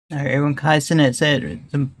Everyone Cenat said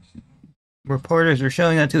some reporters were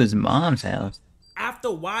showing up to his mom's house.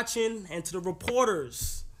 After watching and to the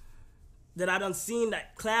reporters that I done seen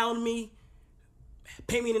that clown me,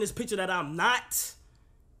 paint me in this picture that I'm not.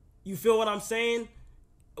 You feel what I'm saying?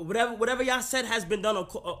 Whatever y'all said has been done.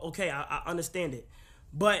 Okay, I understand it,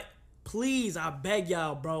 but please, I beg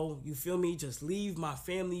y'all, bro. You feel me? Just leave my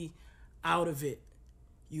family out of it.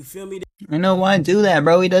 You feel me? I know why do that,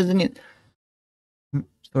 bro. He doesn't.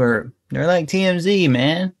 They're like TMZ,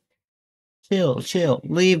 man. Chill.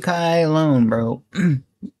 Leave Kai alone, bro.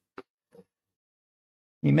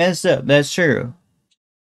 He messed up. That's true.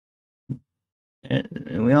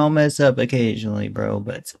 We all mess up occasionally, bro.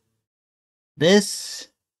 But this,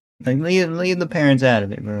 like, leave the parents out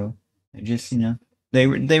of it, bro. They just, they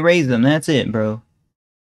raise them. That's it, bro.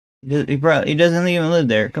 He doesn't even live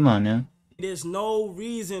there. Come on now. There's no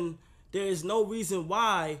reason. There is no reason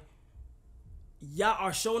why y'all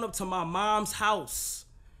are showing up to my mom's house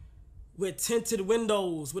with tinted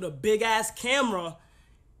windows, with a big ass camera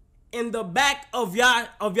in the back of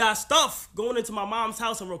y'all stuff, going into my mom's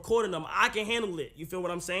house and recording them. I can handle it. You feel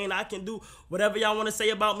what I'm saying? I can do whatever y'all want to say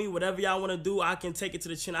about me, whatever y'all want to do. I can take it to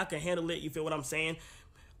the chin. I can handle it. You feel what I'm saying?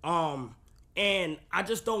 And I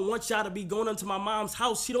just don't want y'all to be going into my mom's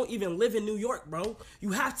house. She don't even live in New York, bro.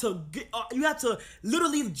 You have to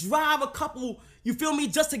literally drive a couple, you feel me,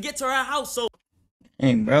 just to get to her house. So,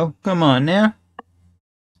 hey, bro, come on now.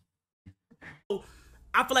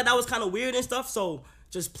 I feel like that was kind of weird and stuff. So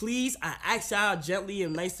just please, I ask y'all gently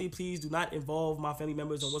and nicely, please do not involve my family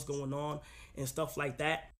members in what's going on and stuff like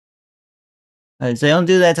that. I say don't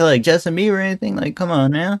do that to like Justin Bieber or anything. Like, come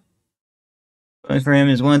on now. For him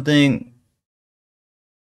is one thing.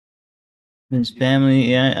 His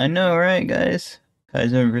family, yeah, I know, right, guys?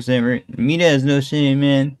 Guys, 7% right. Media has no shame,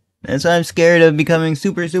 man. That's why I'm scared of becoming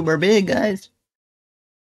super big, guys.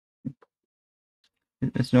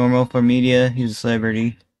 It's normal for media. He's a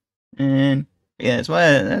celebrity, and yeah, that's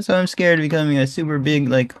why I'm scared of becoming a super big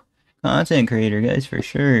like content creator, guys, for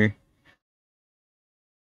sure.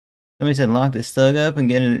 Somebody said lock this thug up and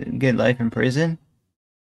get life in prison.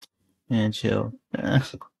 And chill.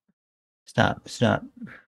 Stop. Let's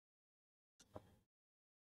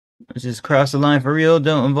just cross the line for real.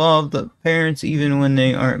 Don't involve the parents even when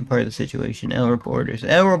they aren't part of the situation. L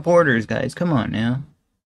reporters, guys, come on now.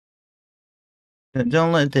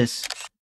 Don't let this